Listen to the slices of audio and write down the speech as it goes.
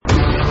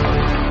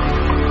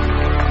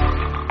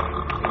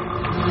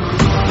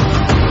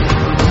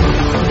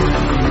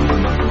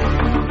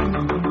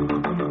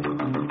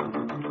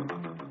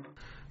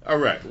All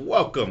right,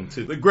 welcome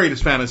to the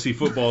greatest fantasy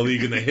football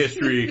league in the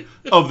history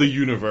of the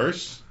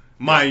universe,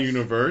 my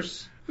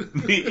universe, the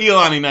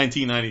Iolani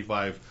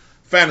 1995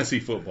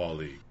 Fantasy Football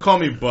League. Call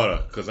me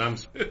Butter, because I'm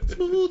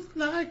smooth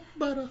like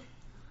butter,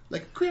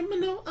 like a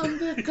criminal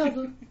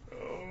undercover.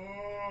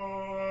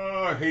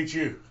 Oh, I hate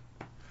you.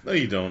 No,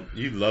 you don't.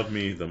 You love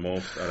me the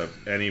most out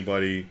of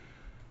anybody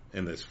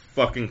in this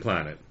fucking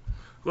planet.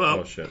 Well,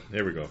 Oh, shit.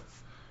 Here we go.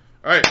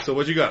 All right, so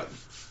what you got?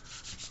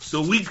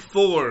 so week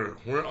 4,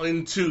 we're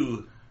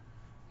into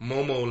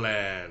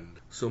Momoland.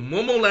 So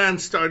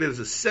Momoland started as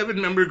a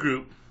 7-member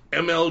group,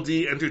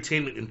 MLD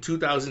Entertainment, in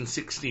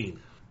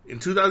 2016. In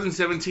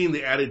 2017,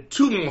 they added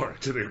 2 more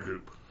to their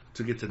group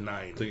to get to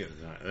 9.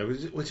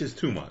 Which is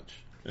too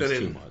much.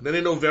 Then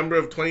in November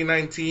of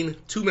 2019,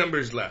 2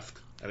 members left.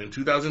 And in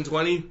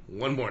 2020,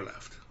 1 more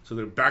left. So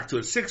they're back to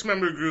a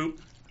 6-member group.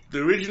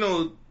 The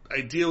original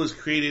idea was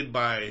created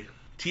by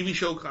TV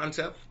show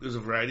concept. There's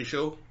a variety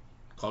show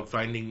called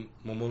Finding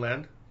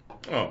Momoland.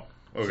 Oh,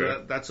 okay.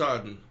 So that's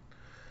on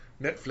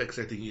Netflix.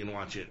 I think you can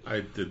watch it.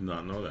 I did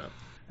not know that.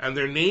 And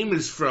their name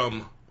is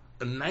from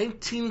a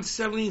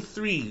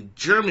 1973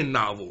 German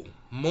novel,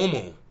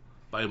 Momo,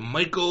 by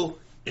Michael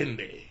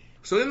Ende.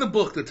 So in the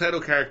book, the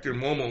title character,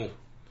 Momo,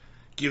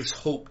 gives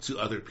hope to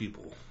other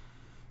people.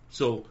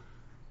 So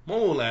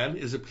Momoland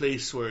is a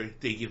place where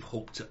they give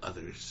hope to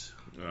others.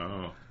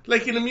 Oh.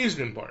 Like an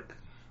amusement park.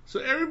 So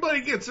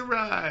everybody gets a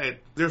ride.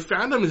 Their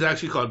fandom is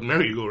actually called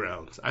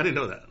merry-go-rounds. I didn't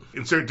know that.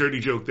 Insert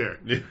dirty joke there.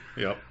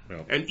 Yep.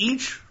 And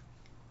each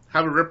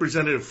have a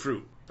representative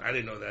fruit. I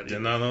didn't know that either.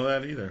 Did not know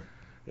that either.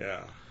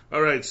 Yeah.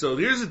 All right, so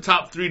here's the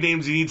top 3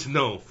 names you need to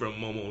know from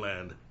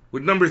Momoland.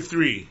 With number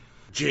 3,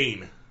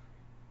 Jane.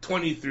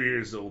 23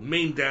 years old.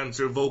 Main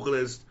dancer,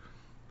 vocalist.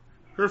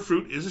 Her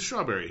fruit is a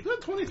strawberry. Is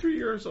that 23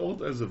 years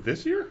old as of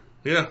this year?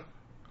 Yeah.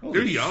 Holy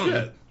They're young.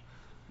 Shit.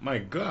 My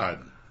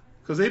God.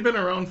 Because they've been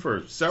around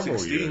for several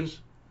 16. years.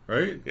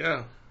 Right?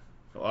 Yeah.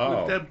 Wow.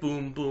 With that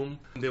boom, boom.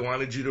 They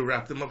wanted you to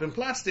wrap them up in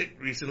plastic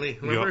recently.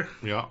 Remember?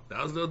 Yeah.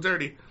 That was a little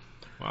dirty.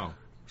 Wow.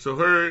 So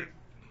her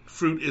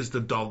fruit is the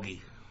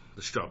doggy,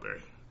 the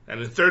strawberry.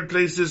 And in 3rd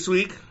place this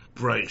week,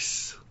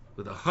 Bryce,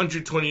 with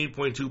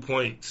 128.2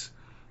 points,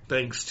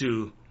 thanks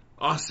to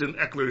Austin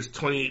Eckler's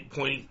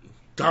 28-point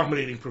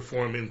dominating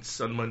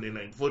performance on Monday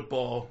Night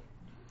Football.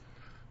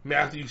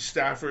 Matthew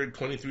Stafford,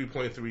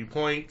 23.3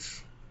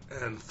 points.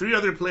 And 3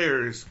 other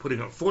players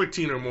putting up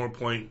 14 or more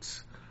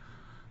points.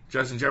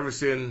 Justin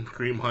Jefferson,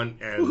 Kareem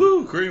Hunt, and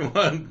Kareem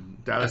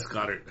Hunt. Dallas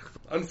Goedert.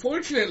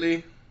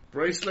 Unfortunately,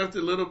 Bryce left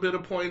a little bit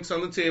of points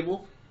on the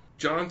table.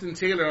 Jonathan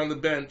Taylor on the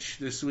bench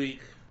this week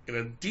in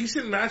a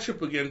decent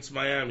matchup against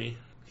Miami.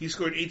 He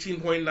scored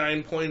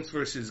 18.9 points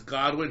versus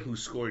Godwin, who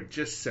scored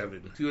just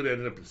 7. He would have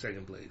ended up in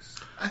 2nd place.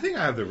 I think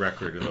I have the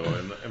record, though,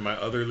 in my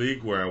other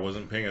league where I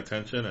wasn't paying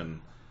attention and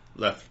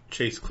left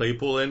Chase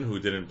Claypool in, who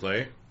didn't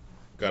play.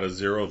 Got a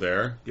 0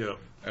 there. Yeah.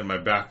 And my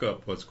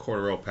backup was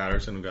Cordarrelle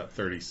Patterson, who got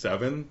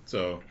 37.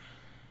 So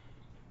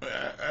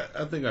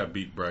I think I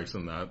beat Bryce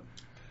in that.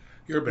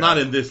 You're bad. Not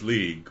in this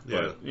league,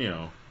 but,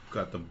 Yeah.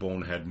 got the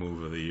bonehead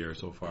move of the year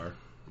so far.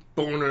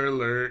 Boner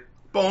alert.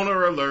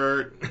 Boner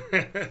alert.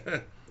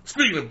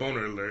 Speaking of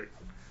boner alert,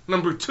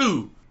 number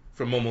 2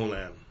 from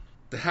Momoland,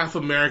 the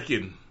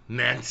half-American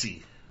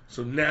Nancy.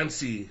 So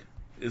Nancy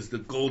is the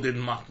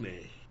golden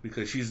maknae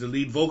because she's the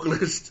lead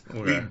vocalist,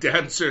 lead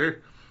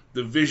dancer,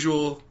 the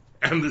visual,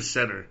 and the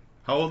center.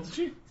 How old is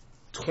she?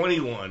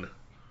 21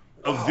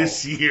 of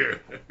this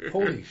year.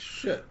 Holy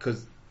shit,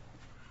 because,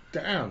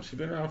 damn, she's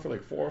been around for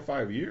like 4 or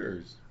 5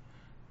 years.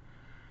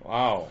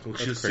 Wow. Well,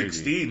 that's she's crazy.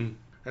 16,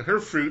 and her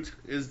fruit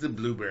is the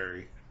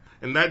blueberry.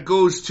 And that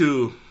goes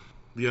to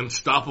the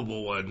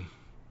unstoppable one,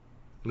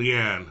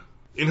 Leanne.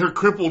 In her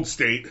crippled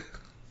state,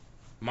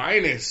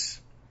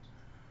 minus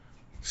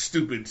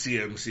stupid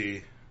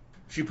CMC,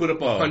 she put up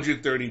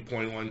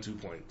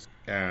 130.12 points.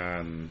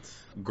 And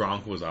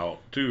Gronk was out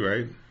too,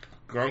 right?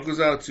 Gronk was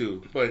out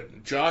too.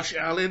 But Josh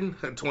Allen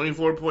had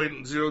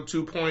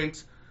 24.02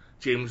 points.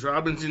 James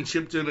Robinson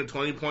chipped in at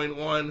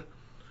 20.1.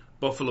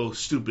 Buffalo's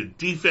stupid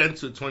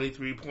defense with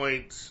 23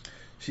 points.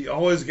 She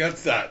always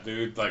gets that,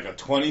 dude. Like a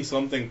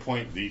 20-something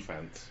point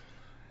defense.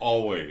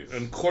 Always.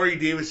 And Corey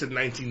Davis at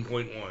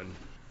 19.1.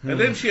 And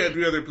then she had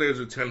 3 other players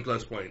with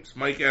 10-plus points.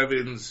 Mike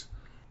Evans,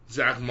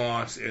 Zach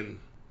Moss, and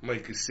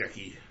Mike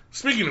Gesicki.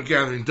 Speaking of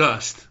gathering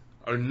dust,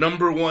 our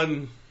number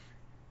 1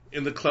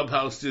 in the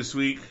clubhouse this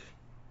week,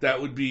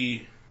 that would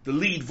be the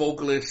lead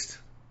vocalist,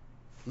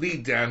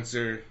 lead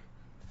dancer,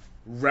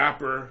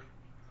 rapper,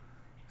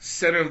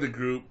 center of the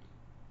group,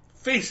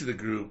 face of the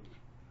group,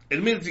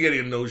 admitted to getting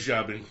a nose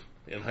job in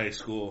high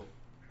school.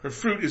 Her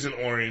fruit is an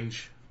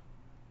orange,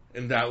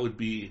 and that would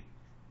be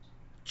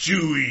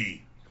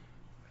Jewy.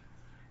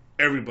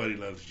 Everybody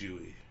loves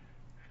Jewy.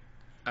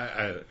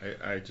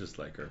 I just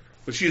like her.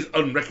 But she is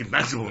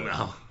unrecognizable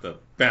now. The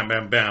bam,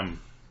 bam,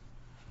 bam.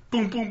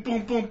 Boom, boom,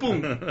 boom, boom,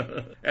 boom.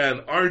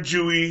 And our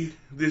Jewy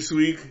this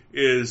week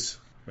is,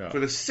 for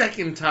the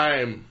 2nd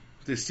time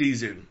this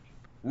season,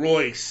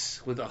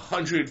 ROYCE with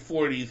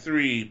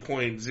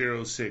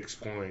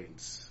 143.06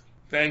 points.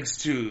 Thanks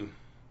to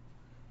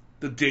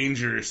the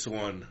dangerous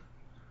one.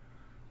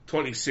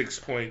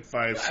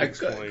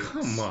 26.56 points.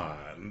 Come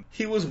on.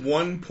 He was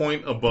 1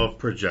 point above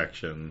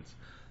projections.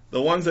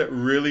 The ones that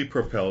really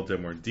propelled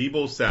him were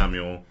Deebo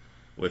Samuel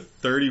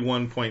with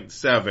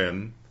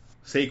 31.7,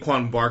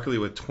 Saquon Barkley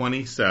with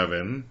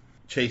 27,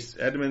 Chase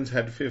Edmonds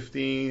had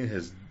 15,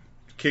 his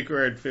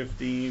kicker had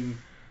 15.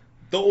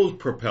 Those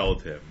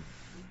propelled him.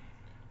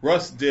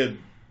 Russ did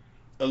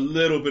a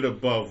little bit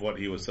above what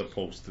he was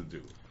supposed to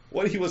do.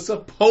 What he was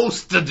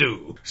supposed to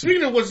do.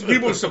 Speaking of what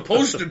people are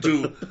supposed to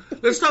do,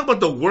 let's talk about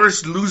the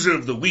worst loser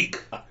of the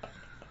week.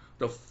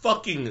 The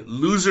fucking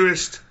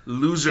loserest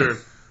loser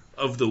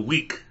of the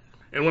week.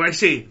 And when I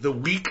say the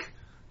week,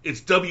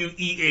 it's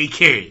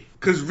W-E-A-K.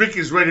 Because Rick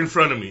is right in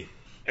front of me.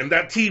 And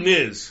that team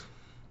is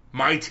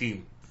my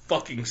team.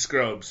 Fucking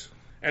scrubs.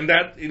 And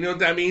that, you know what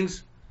that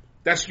means?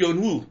 That's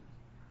Yeonwoo.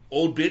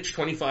 Old bitch,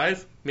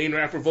 25, main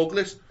rapper,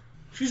 vocalist.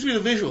 She used to be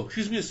the visual.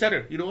 She used to be the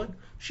center. You know what?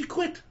 She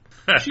quit.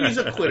 She's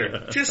a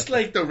quitter. Just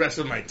like the rest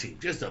of my team.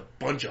 Just a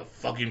bunch of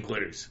fucking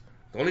quitters.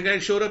 The only guy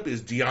that showed up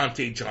is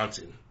Deontay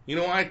Johnson. You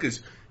know why?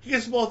 Because he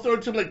gets the ball thrown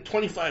to him like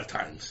 25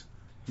 times.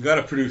 You got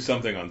to produce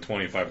something on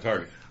 25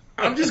 targets.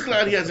 I'm just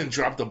glad he hasn't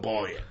dropped the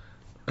ball yet.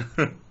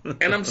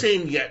 And I'm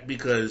saying yet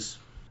because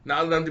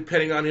now that I'm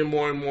depending on him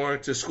more and more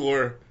to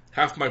score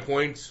half my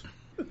points,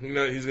 you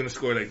know, he's going to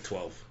score like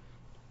 12.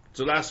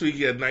 So last week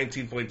he had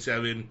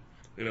 19.7.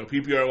 You know,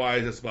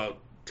 PPR-wise, that's about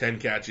 10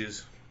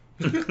 catches.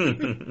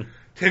 10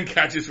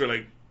 catches for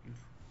like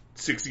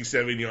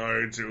 67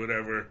 yards or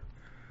whatever.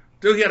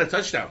 Still, he had a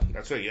touchdown.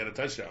 That's right, he had a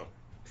touchdown.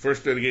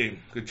 First of the game.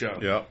 Good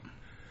job. Yep.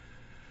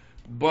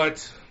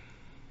 But,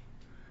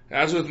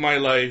 as with my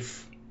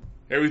life,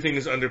 everything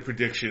is under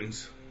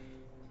predictions.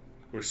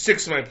 Where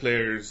 6 of my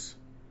players,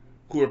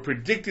 who are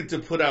predicted to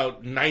put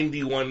out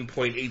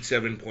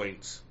 91.87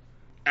 points,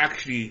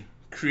 actually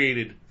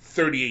created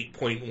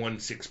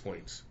 38.16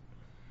 points.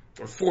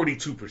 Or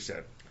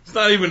 42%. It's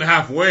not even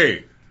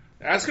halfway.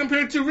 As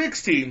compared to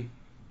Rick's team,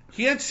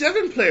 he had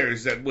 7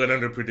 players that went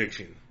under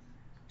prediction.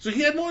 So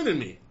he had more than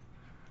me.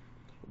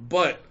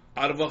 But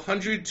out of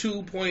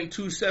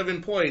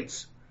 102.27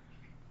 points,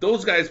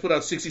 those guys put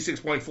out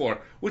 66.4,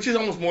 which is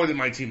almost more than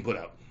my team put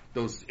out.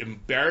 Those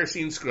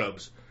embarrassing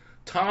scrubs.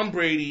 Tom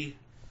Brady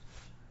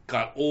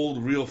got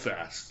old real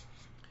fast.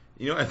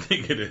 You know, I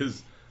think it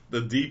is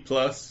the D+,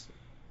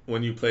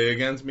 when you play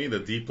against me, the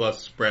D+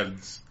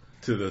 spreads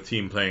to the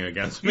team playing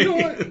against me.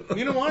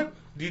 You know what?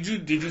 Did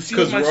you see?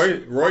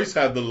 Because Royce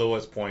had the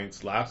lowest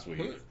points last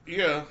week.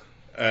 Yeah.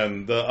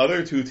 And the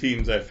other 2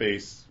 teams I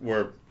faced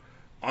were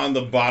on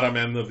the bottom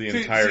end of the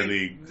entire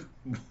league.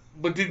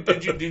 But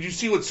did you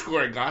see what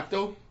score I got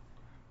though?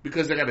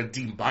 Because I got a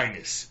D-.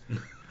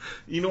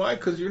 You know why?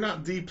 Because you're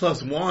not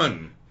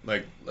D+1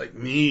 like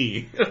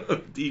me.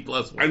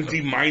 D+1. I'm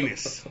D-.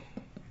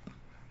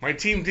 My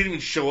team didn't even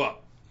show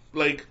up.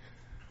 Like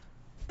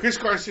Chris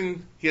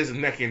Carson, he has a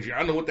neck injury. I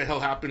don't know what the hell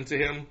happened to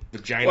him.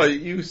 Vagina. Well,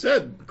 you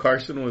said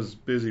Carson was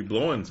busy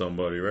blowing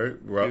somebody, right?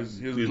 He was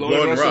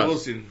blowing Russell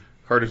Wilson.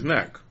 Hurt his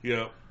neck.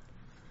 Yeah.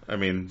 I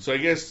mean, so I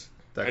guess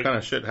that kind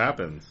of shit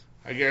happens.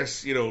 I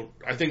guess, you know,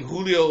 I think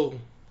Julio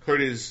hurt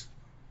his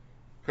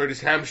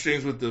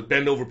hamstrings with the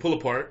bend over pull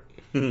apart.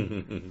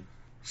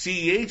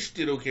 CEH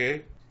did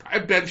okay. I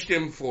benched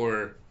him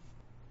for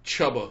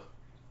Chubba,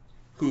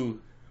 who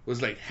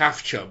was like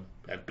half chub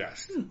at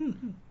best.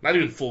 Not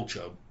even full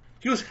chub.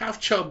 He was half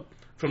chub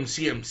from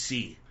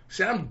CMC.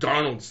 Sam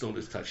Darnold stole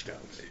his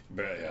touchdowns.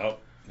 Yep.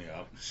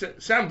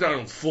 Sam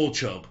Darnold full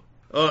chub.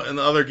 In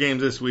the other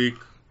games this week,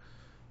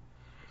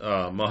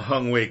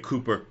 Mahungwe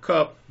Cooper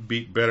Cup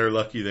beat Better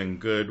Lucky Than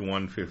Good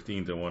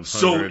 115 to 100.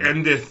 So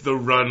endeth the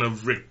run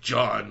of Rick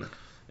John.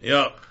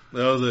 Yep.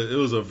 It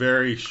was a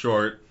very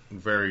short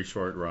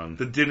run.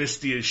 The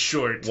dynasty is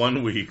short.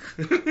 1 week.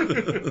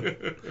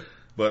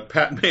 But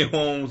Pat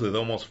Mahomes with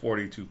almost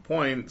 42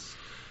 points.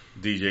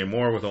 DJ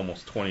Moore with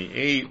almost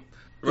 28.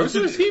 The rest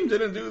of the team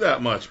didn't do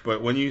that much,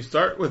 but when you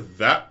start with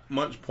that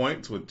much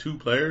points with 2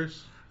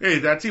 players... Hey,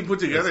 that team put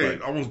together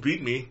it almost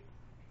beat me.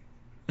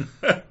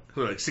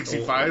 Like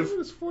 65? It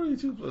was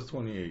 42 plus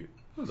 28.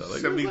 What was that?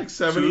 Like, 70, like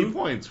 70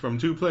 points from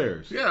 2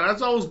 players. Yeah,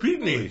 that's almost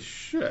beat me. Holy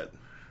shit.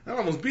 That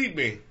almost beat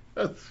me.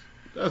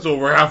 That's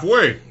over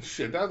halfway.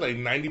 Shit, that's like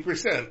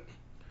 90%.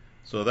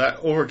 So that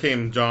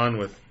overcame John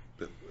with...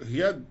 He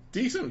had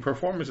decent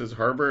performances.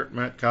 Herbert,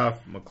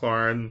 Metcalf,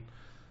 McLaurin...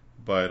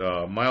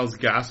 But Myles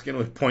Gaskin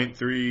with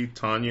 0.3,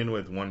 Tanyan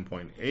with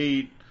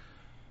 1.8,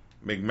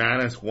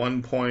 McManus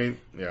 1 point.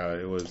 Yeah,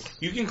 it was...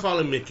 You can call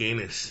him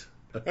McAnus.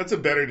 That's a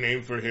better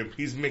name for him.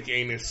 He's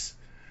McAnus.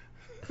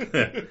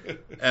 And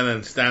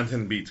then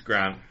Stanton beats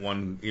Grant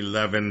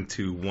 111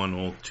 to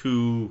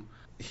 102.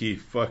 He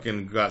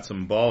fucking got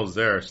some balls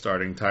there,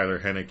 starting Tyler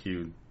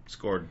Henneke,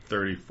 scored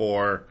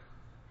 34.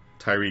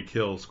 Tyreek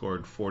Hill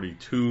scored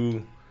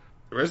 42.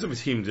 The rest of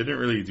his team didn't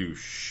really do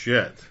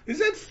shit. Is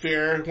that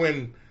fair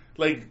when...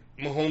 Like,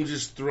 Mahomes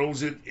just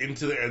throws it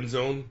into the end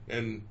zone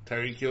and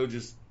Tyreek Hill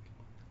just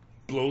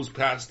blows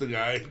past the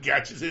guy,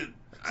 catches it?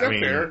 Is that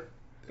fair?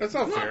 That's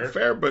not fair. Not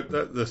fair,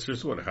 but that's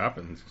just what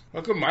happens.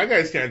 How come my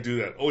guys can't do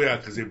that? Oh, yeah,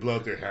 because they blow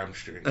out their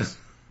hamstrings.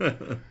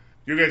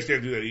 Your guys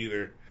can't do that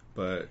either.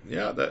 But,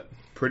 yeah, that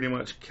pretty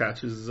much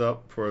catches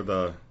up for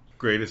the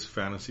greatest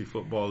fantasy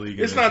football league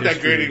It's in the not history,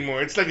 that great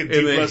anymore. It's like a D+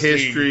 in the league.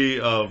 history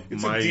of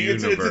my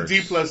universe. It's a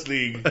D+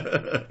 league.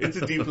 It's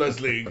a D+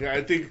 league.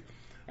 I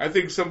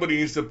think somebody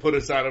needs to put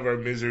us out of our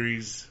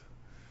miseries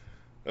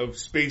of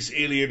space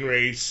alien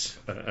race.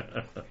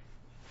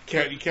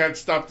 You can't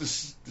stop the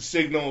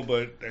signal,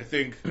 but I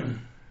think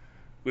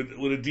with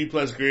a D+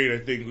 grade, I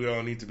think we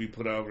all need to be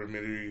put out of our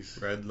miseries.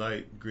 Red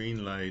light,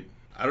 green light.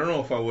 I don't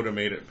know if I would have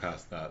made it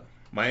past that.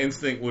 My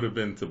instinct would have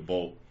been to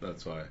bolt.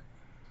 That's why.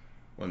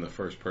 When the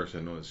first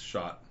person was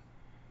shot.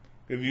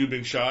 Have you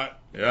been shot?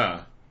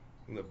 Yeah.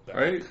 In the back.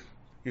 Right?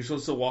 You're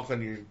supposed to walk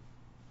on your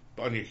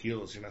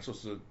heels. You're not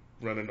supposed to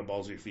run in the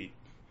balls of your feet.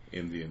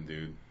 Indian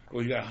dude.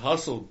 Well, you got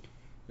hustled.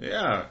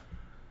 Yeah.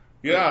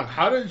 Yeah.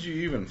 How did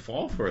you even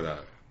fall for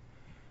that?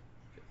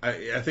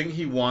 I think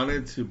he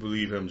wanted to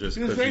believe him just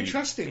He was because very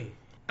trusting.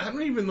 I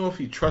don't even know if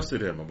he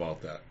trusted him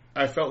about that.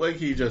 I felt like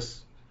he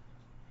just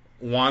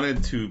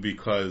wanted to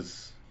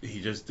because he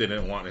just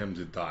didn't want him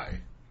to die.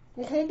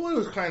 Well, homeboy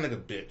was crying like a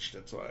bitch.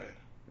 That's why.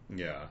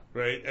 Yeah.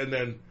 Right, and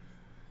then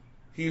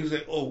he was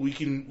like, "Oh, we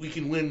can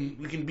win.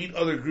 We can beat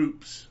other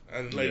groups."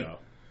 And like,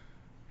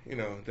 you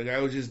know, the guy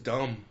was just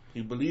dumb.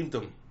 He believed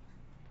him.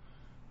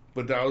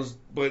 But that was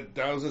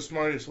the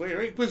smartest way,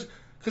 right? Because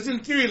in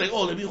theory, like,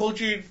 oh, let me hold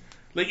your,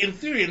 like, in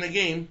theory in the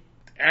game,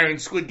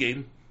 Aaron's Squid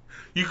Game,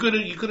 you could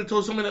have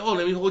told somebody, oh,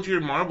 let me hold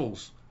your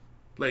marbles.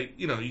 Like,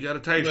 you know, you got to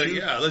tie your shoes.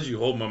 Yeah, I'll let you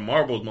hold my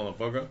marbles,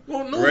 motherfucker.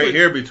 Well, no, right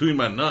here between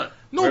my nut.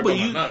 No,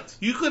 right but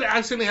you could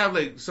accidentally have,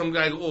 like, some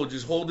guy go, oh,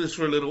 just hold this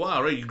for a little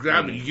while, right? You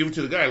grab it, you give it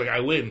to the guy, like,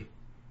 I win.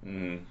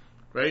 Mm-hmm.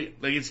 Right?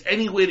 Like, it's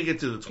any way to get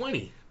to the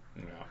 20.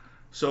 Yeah.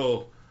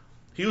 So,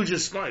 he was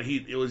just smart.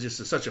 It was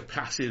just such a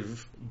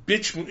passive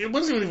bitch move. It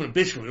wasn't even a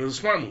bitch move. It was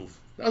a smart move.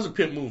 That was a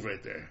pimp move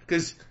right there.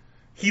 Because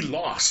he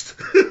lost.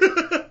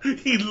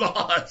 He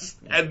lost.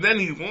 And then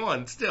he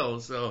won still.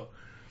 So,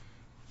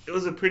 it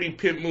was a pretty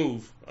pimp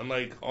move,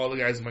 unlike all the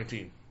guys on my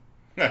team.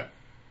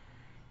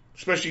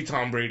 Especially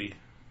Tom Brady.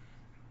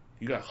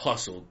 You got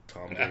hustled,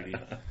 Tom Brady.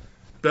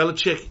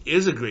 Belichick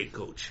is a great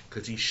coach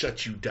because he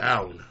shut you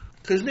down.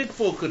 Because Nick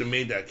Folk could have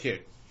made that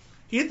kick.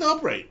 He hit the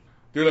upright.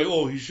 They're like,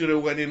 oh, he should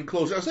have went in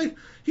closer. I was like,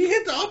 he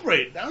hit the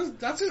upright.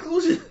 That's as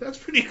close. That's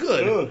pretty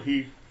good. Oh,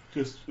 it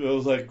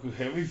was like,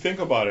 if you think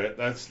about it,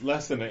 that's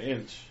less than an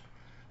inch.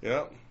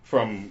 Yeah.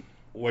 From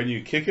when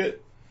you kick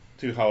it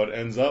to how it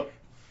ends up,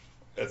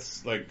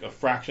 it's like a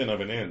fraction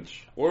of an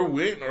inch. Or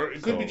wind, or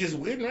it could be just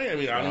wind, right? I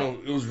mean, I don't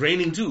know. It was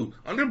raining too.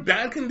 Under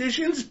bad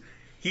conditions,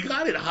 he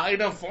got it high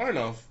enough, far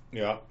enough.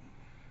 Yeah.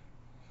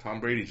 Tom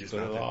Brady just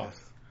got lost.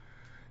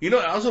 You know,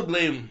 I also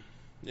blame,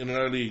 in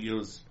another league, it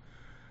was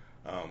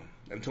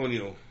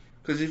Antonio.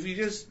 Because if he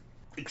just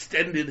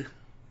extended,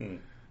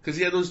 because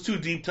he had those 2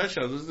 deep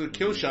touchdowns, those are the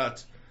kill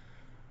shots,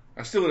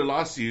 I still would have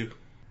lost to you.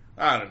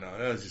 I don't know.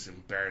 That was just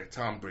embarrassing.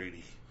 Tom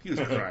Brady. He was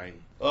crying.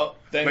 Well,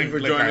 thank you for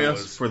joining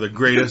us for the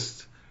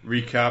greatest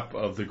recap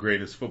of the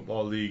greatest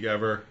football league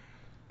ever.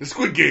 The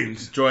Squid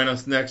Games. Join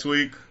us next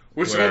week.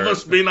 Where some of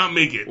us may not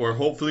make it. Where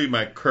hopefully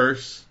my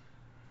curse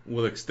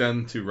will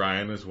extend to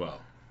Ryan as well.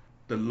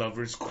 The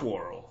lovers'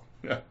 quarrel.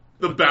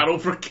 The battle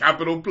for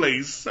Capitol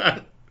Place.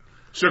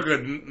 Circa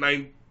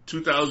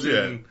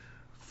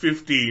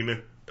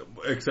 2015.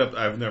 Except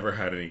I've never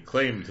had any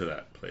claim to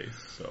that place.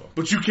 So,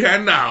 but you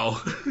can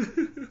now.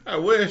 I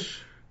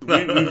wish.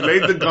 We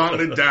laid the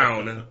gauntlet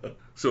down.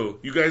 So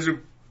you guys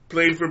are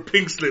playing for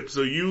pink slip.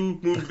 So you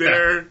move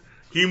there.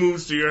 He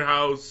moves to your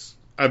house.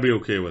 I'd be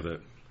okay with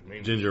it.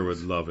 Ginger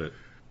would love it.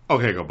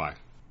 Okay, goodbye.